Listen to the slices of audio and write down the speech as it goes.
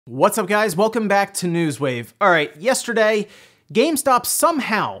What's up, guys? Welcome back to Newswave. All right, yesterday, GameStop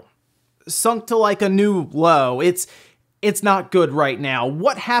somehow sunk to like a new low. It's not good right now.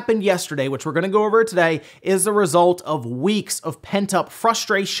 What happened yesterday, which we're going to go over today, is the result of weeks of pent-up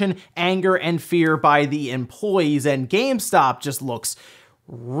frustration, anger, and fear by the employees, and GameStop just looks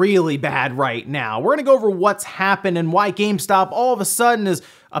really bad right now. We're going to go over what's happened and why GameStop all of a sudden is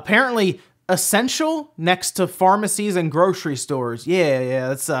apparently essential next to pharmacies and grocery stores. Yeah,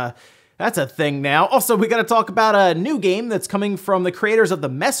 that's a thing now. Also, we got to talk about a new game that's coming from the creators of The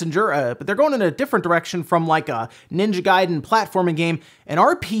Messenger, but they're going in a different direction from like a Ninja Gaiden platforming game, an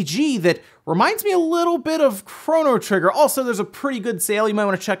RPG that reminds me a little bit of Chrono Trigger. Also, there's a pretty good sale you might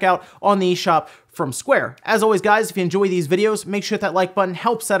want to check out on the eShop from Square. As always, guys, if you enjoy these videos, make sure that like button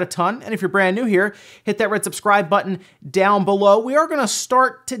helps out a ton. And if you're brand new here, hit that red subscribe button down below. We are going to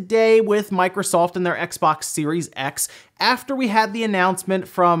start today with Microsoft and their Xbox Series X after we had the announcement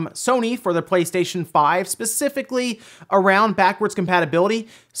from Sony for the PlayStation 5, specifically around backwards compatibility.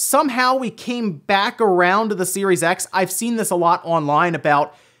 Somehow we came back around to the Series X. I've seen this a lot online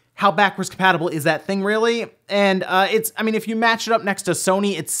about how backwards compatible is that thing really? And I mean, if you match it up next to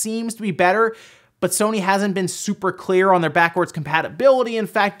Sony, it seems to be better, but Sony hasn't been super clear on their backwards compatibility. In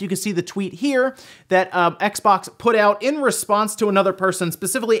fact, you can see the tweet here that Xbox put out in response to another person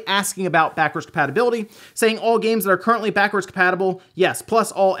specifically asking about backwards compatibility, saying all games that are currently backwards compatible, yes,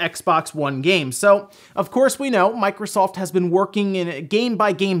 plus all Xbox One games. So, of course, we know Microsoft has been working in a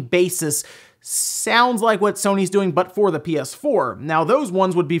game-by-game basis. Sounds like what Sony's doing, but for the PS4. Now, those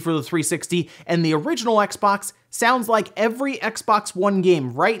ones would be for the 360, and the original Xbox sounds like every Xbox One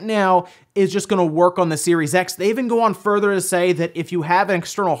game right now is just going to work on the Series X. They even go on further to say that if you have an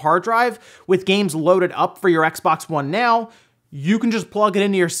external hard drive with games loaded up for your Xbox One now, you can just plug it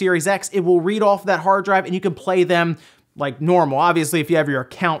into your Series X. It will read off that hard drive, and you can play them like normal. Obviously, if you have your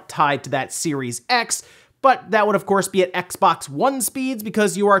account tied to that Series X, but that would, of course, be at Xbox One speeds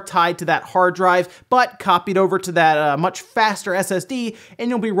because you are tied to that hard drive, but copied over to that much faster SSD, and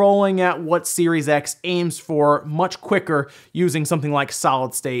you'll be rolling at what Series X aims for much quicker using something like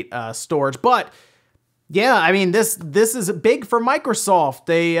solid-state storage. But yeah, I mean, this is big for Microsoft.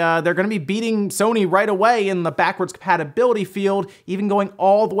 They're going to be beating Sony right away in the backwards compatibility field, even going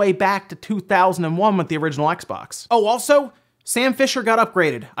all the way back to 2001 with the original Xbox. Oh, also, Sam Fisher got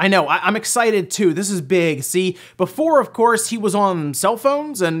upgraded. I know, I'm excited too. This is big. See, before, of course, he was on cell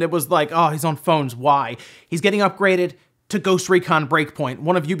phones, and it was like, oh, he's on phones, why? He's getting upgraded to Ghost Recon Breakpoint,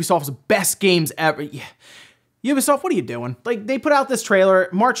 one of Ubisoft's best games ever. Yeah. Ubisoft, what are you doing? Like, they put out this trailer.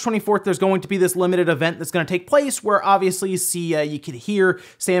 March 24th, there's going to be this limited event that's going to take place where obviously you could hear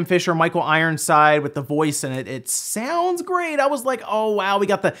Sam Fisher, Michael Ironside with the voice, and it sounds great. I was like, oh, wow, we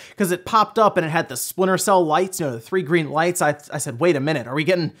got because it popped up and it had the Splinter Cell lights, you know, the 3 green lights. I said, wait a minute, are we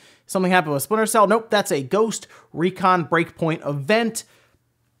getting something happen with Splinter Cell? Nope, that's a Ghost Recon Breakpoint event.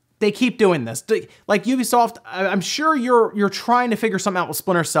 They keep doing this. Like Ubisoft, I'm sure you're trying to figure something out with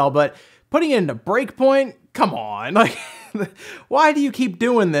Splinter Cell, but putting it into Breakpoint, come on, like, why do you keep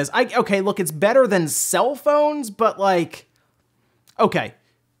doing this? Okay, look, it's better than cell phones, but like, okay,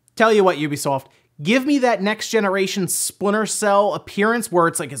 tell you what, Ubisoft, give me that next generation Splinter Cell appearance where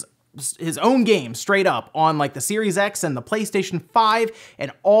it's like his own game straight up on like the Series X and the PlayStation 5,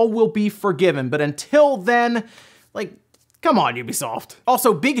 and all will be forgiven. But until then, like, come on, Ubisoft.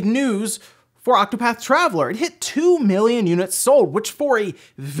 Also, big news for Octopath Traveler. It hit 2 million units sold, which for a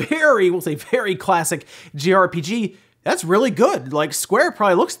we'll say very classic JRPG, that's really good. Like, Square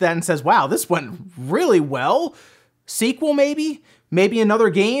probably looks at that and says, wow, this went really well. Sequel, maybe? Maybe another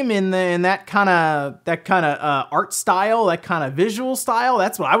game in that kind of art style, that kind of visual style.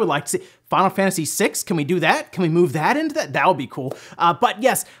 That's what I would like to see. Final Fantasy VI, can we do that? Can we move that into that? That would be cool. But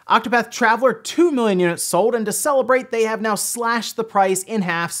yes, Octopath Traveler, 2 million units sold, and to celebrate, they have now slashed the price in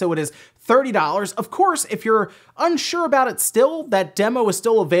half, so it is $30. Of course, if you're unsure about it still, that demo is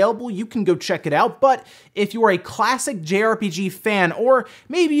still available. You can go check it out. But if you are a classic JRPG fan, or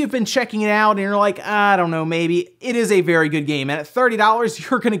maybe you've been checking it out and you're like, I don't know, maybe, it is a very good game. And at $30,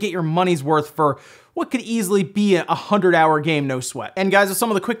 you're going to get your money's worth for what could easily be a 100-hour game, no sweat. And guys, with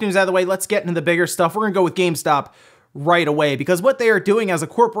some of the quick news out of the way, let's get into the bigger stuff. We're going to go with GameStop right away, because what they are doing as a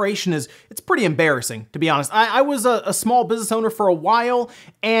corporation it's pretty embarrassing, to be honest. I was a small business owner for a while,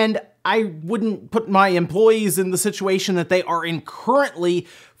 and I wouldn't put my employees in the situation that they are in currently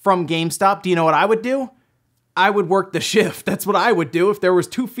from GameStop. Do you know what I would do? I would work the shift. That's what I would do. If there was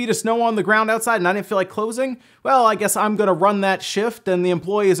 2 feet of snow on the ground outside and I didn't feel like closing, well, I guess I'm going to run that shift and the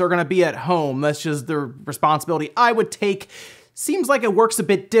employees are going to be at home. That's just the responsibility I would take. Seems like it works a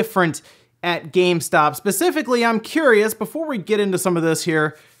bit different at GameStop. Specifically, I'm curious, before we get into some of this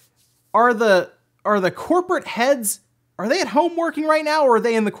here, are the corporate heads, are they at home working right now, or are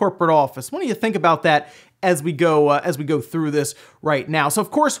they in the corporate office? What do you think about that as we go through this right now? So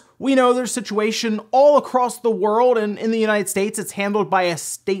of course, we know there's a situation all across the world, and in the United States, it's handled by a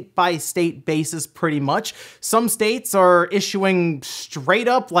state-by-state basis pretty much. Some states are issuing straight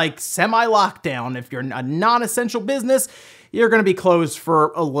up like semi-lockdown. If you're a non-essential business, you're going to be closed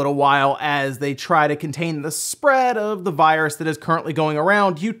for a little while as they try to contain the spread of the virus that is currently going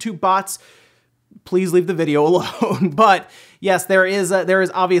around. YouTube bots, please leave the video alone. But yes, there is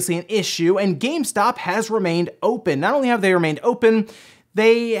obviously an issue, and GameStop has remained open. Not only have they remained open,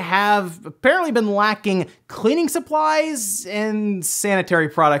 they have apparently been lacking cleaning supplies and sanitary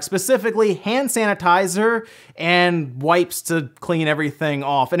products, specifically hand sanitizer and wipes to clean everything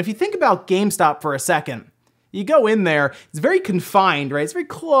off. And if you think about GameStop for a second, you go in there, it's very confined, right? It's very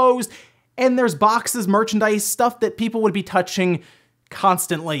closed, and there's boxes, merchandise, stuff that people would be touching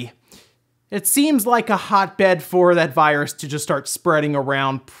constantly. It seems like a hotbed for that virus to just start spreading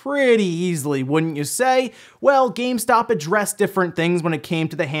around pretty easily, wouldn't you say? Well, GameStop addressed different things when it came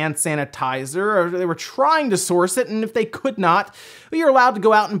to the hand sanitizer, or they were trying to source it, and if they could not, you're allowed to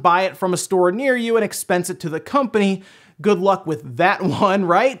go out and buy it from a store near you and expense it to the company. Good luck with that one,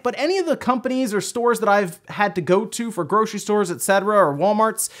 right? But any of the companies or stores that I've had to go to for grocery stores, etc., or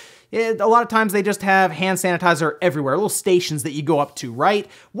Walmart's, a lot of times they just have hand sanitizer everywhere, little stations that you go up to, right?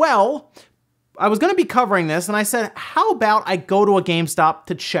 Well, I was going to be covering this, and I said, how about I go to a GameStop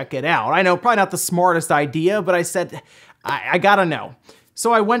to check it out? I know, probably not the smartest idea, but I said, I gotta know.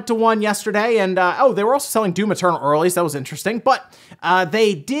 So I went to one yesterday, and oh, they were also selling Doom Eternal early, so that was interesting. But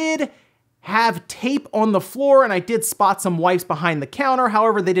they did have tape on the floor, and I did spot some wipes behind the counter.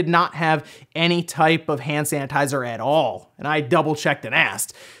 However, they did not have any type of hand sanitizer at all. And I double checked and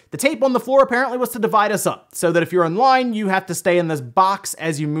asked. The tape on the floor apparently was to divide us up, so that if you're in line, you have to stay in this box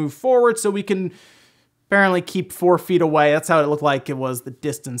as you move forward, so we can apparently keep 4 feet away. That's how it looked like it was the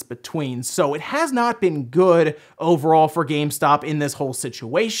distance between. So it has not been good overall for GameStop in this whole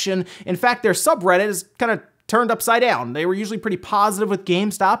situation. In fact, their subreddit is kind of turned upside down. They were usually pretty positive with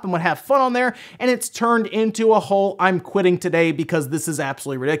GameStop and would have fun on there, and it's turned into a whole I'm quitting today because this is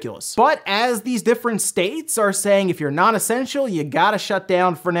absolutely ridiculous. But as these different states are saying, if you're not essential, you gotta shut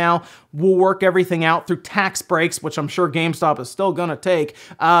down for now. We'll work everything out through tax breaks, which I'm sure GameStop is still gonna take.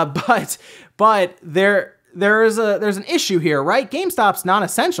 But there's an issue here, right? GameStop's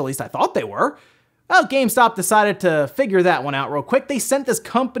non-essential, at least I thought they were. Well, GameStop decided to figure that one out real quick. They sent this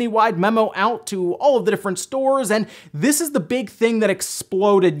company-wide memo out to all of the different stores, and this is the big thing that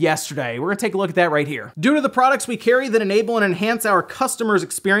exploded yesterday. We're gonna take a look at that right here. Due to the products we carry that enable and enhance our customers'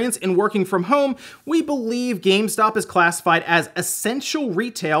 experience in working from home, we believe GameStop is classified as essential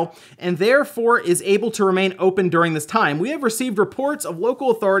retail and therefore is able to remain open during this time. We have received reports of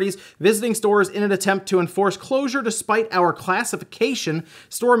local authorities visiting stores in an attempt to enforce closure despite our classification.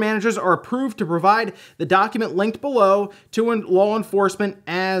 Store managers are approved to provide the document linked below to law enforcement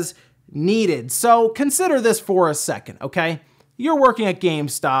as needed. So consider this for a second, okay? You're working at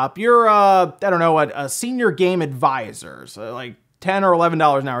GameStop. You're, I don't know, a senior game advisor, so like $10 or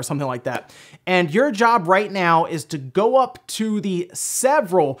 $11 an hour, or something like that. And your job right now is to go up to the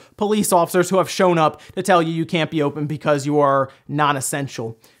several police officers who have shown up to tell you you can't be open because you are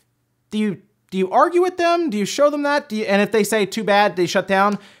non-essential. Do you argue with them? Do you show them that? And if they say too bad, they shut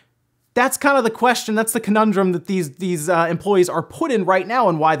down? That's kind of the question. That's the conundrum that these employees are put in right now,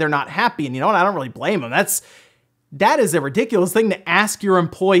 and why they're not happy. And you know what? I don't really blame them. That is a ridiculous thing to ask your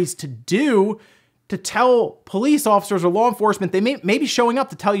employees to do, to tell police officers or law enforcement. They may be showing up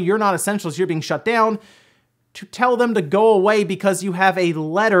to tell you you're not essential, so you're being shut down, to tell them to go away because you have a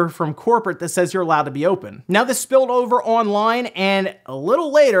letter from corporate that says you're allowed to be open. Now this spilled over online, and a little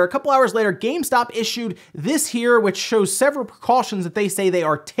later, a couple hours later, GameStop issued this here, which shows several precautions that they say they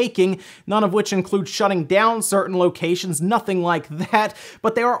are taking, none of which include shutting down certain locations, nothing like that,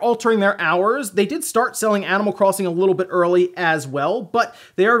 but they are altering their hours. They did start selling Animal Crossing a little bit early as well, but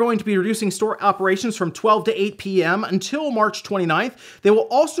they are going to be reducing store operations from 12 to 8 p.m. until March 29th. They will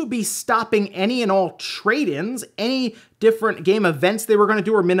also be stopping any and all trade-ins. Any different game events they were going to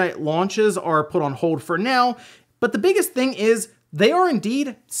do or midnight launches are put on hold for now. But the biggest thing is they are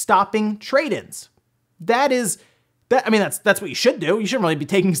indeed stopping trade-ins. That's what you should do. You shouldn't really be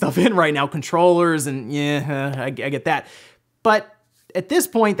taking stuff in right now, controllers, and yeah, I get that. But at this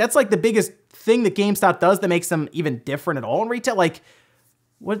point, that's like the biggest thing that GameStop does that makes them even different at all in retail. Like,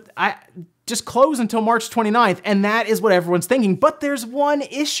 just close until March 29th, and that is what everyone's thinking. But there's one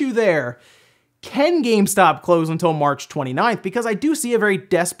issue there. Can GameStop close until March 29th? Because I do see a very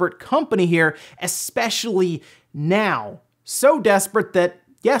desperate company here, especially now. So desperate that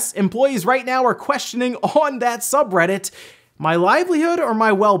Yes, employees right now are questioning on that subreddit, my livelihood or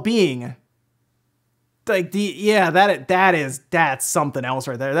my well-being? Like, that's something else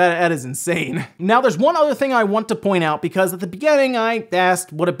right there. That is insane. Now, there's one other thing I want to point out, because at the beginning I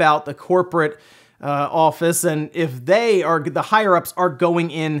asked, what about the corporate office, and if the higher-ups are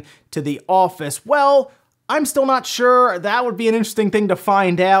going in to the office? Well, I'm still not sure. That would be an interesting thing to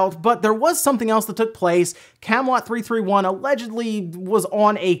find out, but there was something else that took place. Camelot331 allegedly was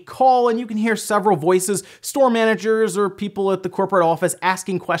on a call, and you can hear several voices, store managers or people at the corporate office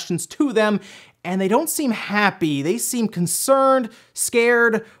asking questions to them, and they don't seem happy. They seem concerned,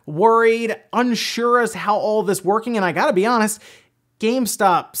 scared, worried, unsure as to how all of this working, and I gotta be honest,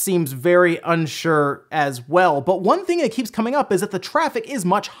 GameStop seems very unsure as well. But one thing that keeps coming up is that the traffic is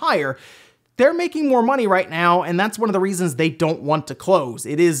much higher. They're making more money right now, and that's one of the reasons they don't want to close.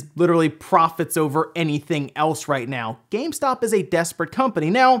 It is literally profits over anything else right now. GameStop is a desperate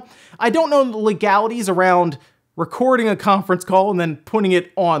company. Now, I don't know the legalities around recording a conference call and then putting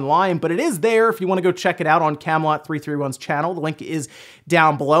it online, but it is there if you want to go check it out on Camelot331's channel. The link is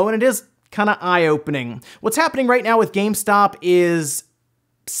down below, and it is kind of eye-opening. What's happening right now with GameStop is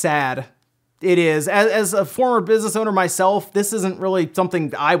sad. It is. As a former business owner myself, this isn't really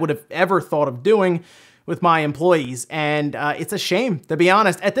something I would have ever thought of doing with my employees, and it's a shame, to be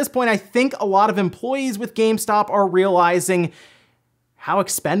honest. At this point, I think a lot of employees with GameStop are realizing how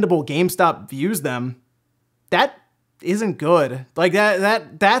expendable GameStop views them. That isn't good. Like,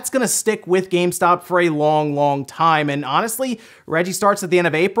 that's gonna stick with GameStop for a long, long time, and honestly, Reggie starts at the end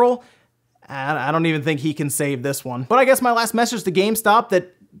of April. I don't even think he can save this one. But I guess my last message to GameStop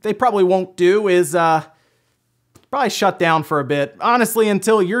that they probably won't do is probably shut down for a bit. Honestly,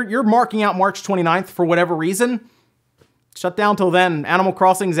 until you're marking out March 29th for whatever reason, shut down till then. Animal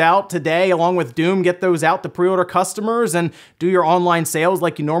Crossing's out today along with Doom. Get those out to pre-order customers and do your online sales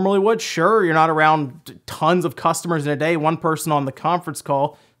like you normally would. Sure, you're not around tons of customers in a day. One person on the conference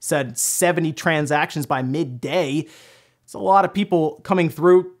call said 70 transactions by midday. It's a lot of people coming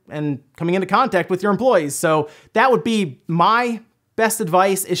through and coming into contact with your employees. So that would be my best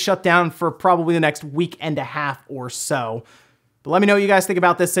advice, is shut down for probably the next week and a half or so. But let me know what you guys think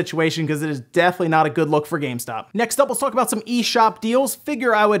about this situation, because it is definitely not a good look for GameStop. Next up, let's talk about some eShop deals.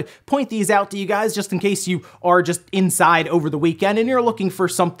 Figure I would point these out to you guys just in case you are just inside over the weekend and you're looking for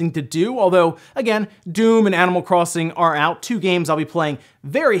something to do. Although, again, Doom and Animal Crossing are out, 2 games I'll be playing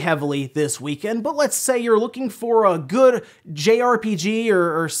very heavily this weekend. But let's say you're looking for a good JRPG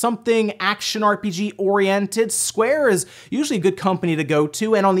or something action RPG oriented. Square is usually a good company to go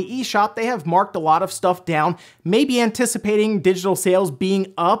to, and on the eShop, they have marked a lot of stuff down, maybe anticipating digital sales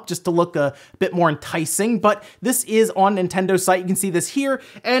being up just to look a bit more enticing. But this is on Nintendo's site. You can see this here,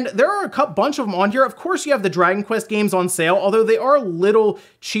 and there are a bunch of them on here. Of course, you have the Dragon Quest games on sale, although they are a little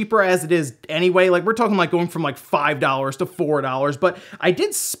cheaper as it is anyway. Like, we're talking like going from like $5 to $4, but I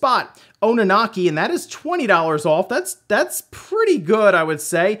did spot Ononaki, and that is $20 off. That's pretty good, I would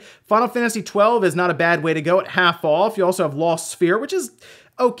say. Final Fantasy XII is not a bad way to go at half off. You also have Lost Sphere, which is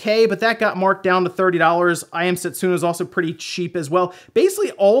okay, but that got marked down to $30. I Am Setsuna is also pretty cheap as well.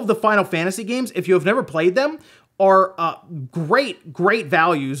 Basically, all of the Final Fantasy games, if you have never played them, are great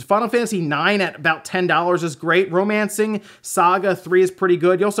values. Final Fantasy IX at about $10 is great. Romancing Saga 3 is pretty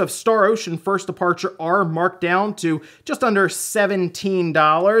good. You also have Star Ocean First Departure R marked down to just under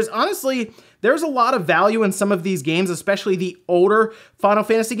 $17. Honestly, there's a lot of value in some of these games, especially the older Final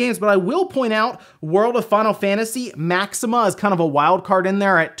Fantasy games, but I will point out World of Final Fantasy Maxima is kind of a wild card in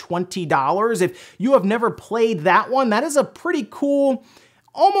there at $20. If you have never played that one, that is a pretty cool,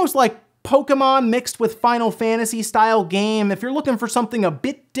 almost like Pokemon mixed with Final Fantasy style game. If you're looking for something a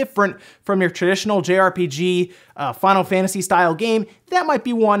bit different from your traditional JRPG Final Fantasy style game, that might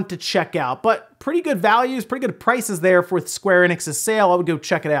be one to check out. But pretty good values, pretty good prices there with Square Enix's sale. I would go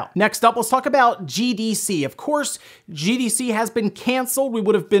check it out. Next up, let's talk about GDC. Of course, GDC has been canceled. We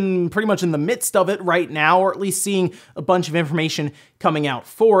would have been pretty much in the midst of it right now, or at least seeing a bunch of information coming out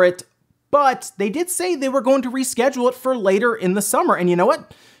for it. But they did say they were going to reschedule it for later in the summer. And you know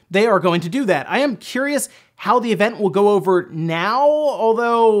what? They are going to do that. I am curious how the event will go over now,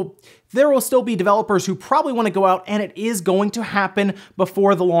 although there will still be developers who probably want to go out, and it is going to happen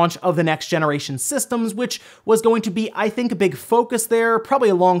before the launch of the next generation systems, which was going to be, I think, a big focus there, probably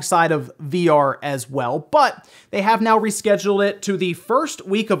alongside of VR as well. But they have now rescheduled it to the first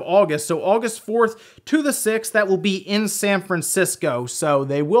week of August, so August 4th to the 6th. That will be in San Francisco, so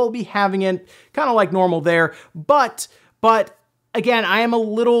they will be having it kind of like normal there, but Again, I am a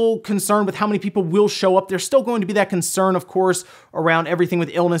little concerned with how many people will show up. There's still going to be that concern, of course, around everything with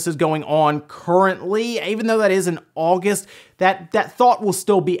illnesses going on currently. Even though that is in August, that thought will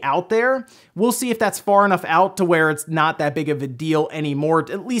still be out there. We'll see if that's far enough out to where it's not that big of a deal anymore,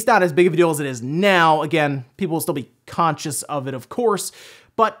 at least not as big of a deal as it is now. Again, people will still be conscious of it, of course.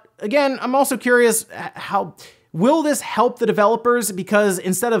 But again, I'm also curious how... Will this help the developers? Because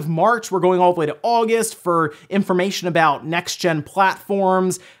instead of March, we're going all the way to August for information about next-gen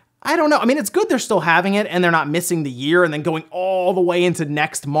platforms. I don't know. I mean, it's good they're still having it and they're not missing the year and then going all the way into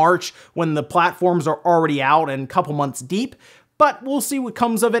next March when the platforms are already out and a couple months deep. But we'll see what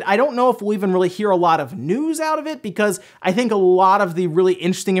comes of it. I don't know if we'll even really hear a lot of news out of it because I think a lot of the really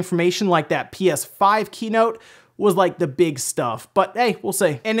interesting information like that PS5 keynote was like the big stuff, but hey, we'll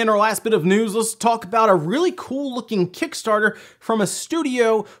see. And in our last bit of news, let's talk about a really cool looking Kickstarter from a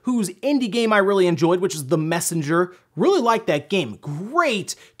studio whose indie game I really enjoyed, which is The Messenger. Really like that game.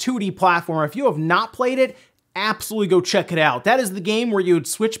 Great 2D platformer. If you have not played it, absolutely go check it out. That is the game where you would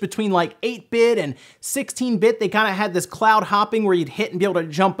switch between like 8-bit and 16-bit. They kind of had this cloud hopping where you'd hit and be able to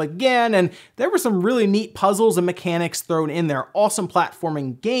jump again, and there were some really neat puzzles and mechanics thrown in there. Awesome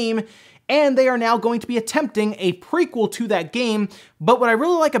platforming game. And they are now going to be attempting a prequel to that game. But what I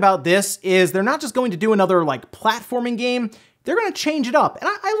really like about this is they're not just going to do another like platforming game, they're going to change it up. And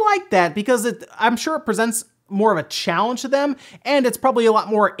I like that because I'm sure it presents more of a challenge to them, and it's probably a lot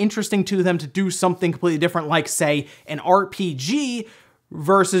more interesting to them to do something completely different, like say an RPG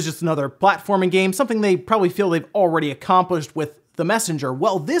versus just another platforming game, something they probably feel they've already accomplished with The Messenger.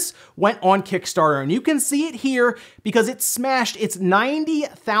 Well, this went on Kickstarter, and you can see it here because it smashed its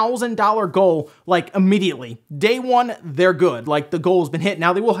 $90,000 goal like immediately. Day one, they're good. Like the goal has been hit.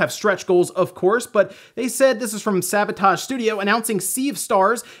 Now they will have stretch goals, of course, but they said this is from Sabotage Studio announcing Sea of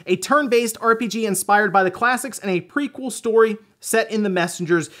Stars, a turn-based RPG inspired by the classics and a prequel story set in The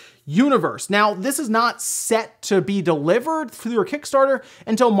Messenger's universe. Now, this is not set to be delivered through their Kickstarter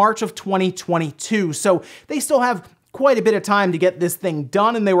until March of 2022, so they still have quite a bit of time to get this thing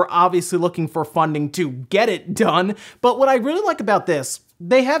done, and they were obviously looking for funding to get it done. But what I really like about this,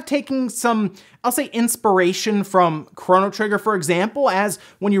 they have taken some, I'll say, inspiration from Chrono Trigger, for example, as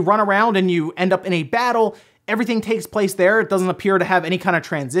when you run around and you end up in a battle, everything takes place there. It doesn't appear to have any kind of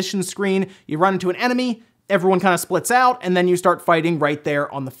transition screen. You run into an enemy, everyone kind of splits out, and then you start fighting right there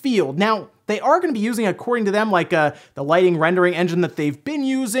on the field. Now, they are going to be using, according to them, like the lighting rendering engine that they've been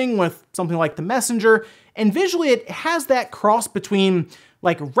using with something like The Messenger. And visually, it has that cross between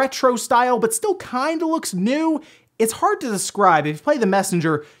like retro style, but still kind of looks new. It's hard to describe. If you play The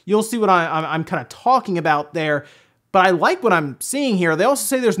Messenger, you'll see what I'm kind of talking about there. But I like what I'm seeing here. They also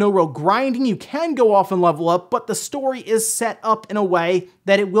say there's no real grinding. You can go off and level up, but the story is set up in a way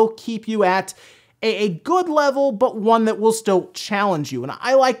that it will keep you at a good level, but one that will still challenge you. And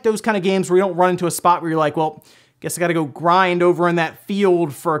I like those kind of games where you don't run into a spot where you're like, well, guess I gotta go grind over in that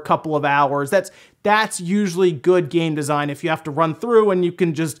field for a couple of hours. That's usually good game design if you have to run through and you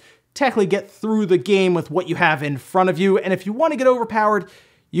can just technically get through the game with what you have in front of you. And if you want to get overpowered,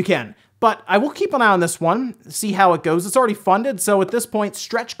 you can. But I will keep an eye on this one, see how it goes. It's already funded, so at this point,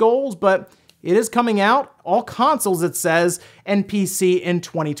 stretch goals, but it is coming out, all consoles it says, and PC in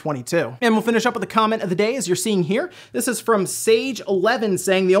 2022. And we'll finish up with the comment of the day as you're seeing here. This is from Sage11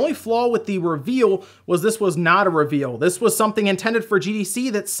 saying, the only flaw with the reveal was this was not a reveal. This was something intended for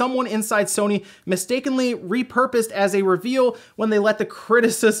GDC that someone inside Sony mistakenly repurposed as a reveal when they let the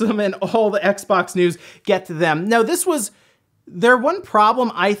criticism and all the Xbox news get to them. Now, this was... Their one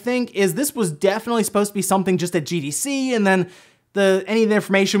problem, I think, is this was definitely supposed to be something just at GDC, and then any of the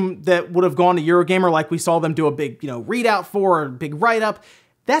information that would have gone to Eurogamer, like we saw them do a big, readout for, or a big write-up,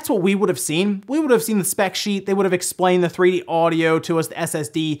 that's what we would have seen. We would have seen the spec sheet. They would have explained the 3D audio to us, the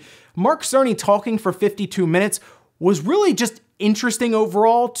SSD. Mark Cerny talking for 52 minutes was really just interesting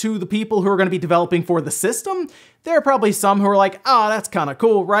overall to the people who are going to be developing for the system. There are probably some who are like, oh, that's kind of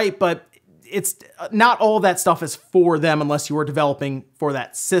cool, right? But it's not all that stuff is for them unless you are developing for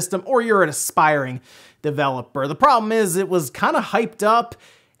that system or you're an aspiring developer. The problem is it was kind of hyped up,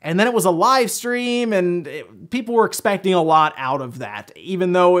 and then it was a live stream, and people were expecting a lot out of that.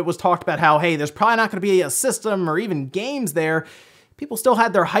 Even though it was talked about how, hey, there's probably not going to be a system or even games there, people still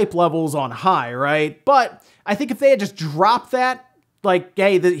had their hype levels on high, right? But I think if they had just dropped that, like,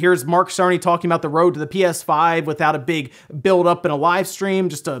 hey, here's Mark Cerny talking about the road to the PS5 without a big build-up in a live stream,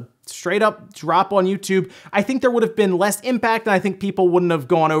 just a straight-up drop on YouTube, I think there would have been less impact, and I think people wouldn't have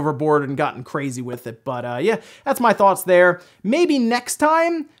gone overboard and gotten crazy with it. But yeah, that's my thoughts there. Maybe next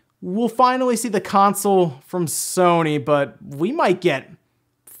time we'll finally see the console from Sony, but we might get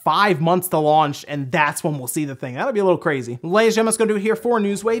 5 months to launch, and that's when we'll see the thing. That'll be a little crazy. Ladies and gentlemen, that's gonna do it here for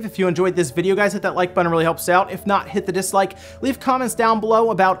Newswave. If you enjoyed this video, guys, hit that like button, it really helps out. If not, hit the dislike. Leave comments down below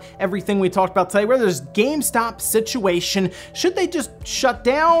about everything we talked about today, whether there's GameStop situation. Should they just shut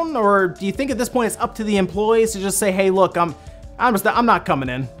down, or do you think at this point it's up to the employees to just say, hey, look, I'm not coming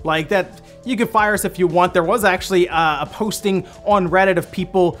in. Like that, you can fire us if you want. There was actually a posting on Reddit of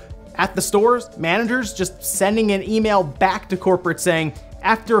people at the stores, managers, just sending an email back to corporate saying,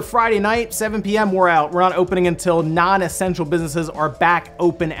 after Friday night, 7 p.m., we're out. We're not opening until non-essential businesses are back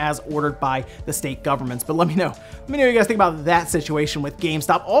open as ordered by the state governments. But let me know. Let me know what you guys think about that situation with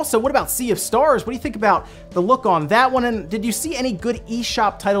GameStop. Also, what about Sea of Stars? What do you think about the look on that one? And did you see any good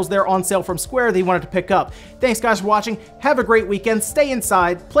eShop titles there on sale from Square that you wanted to pick up? Thanks, guys, for watching. Have a great weekend. Stay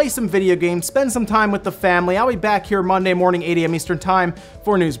inside, play some video games, spend some time with the family. I'll be back here Monday morning, 8 a.m. Eastern Time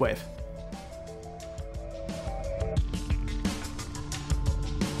for Newswave.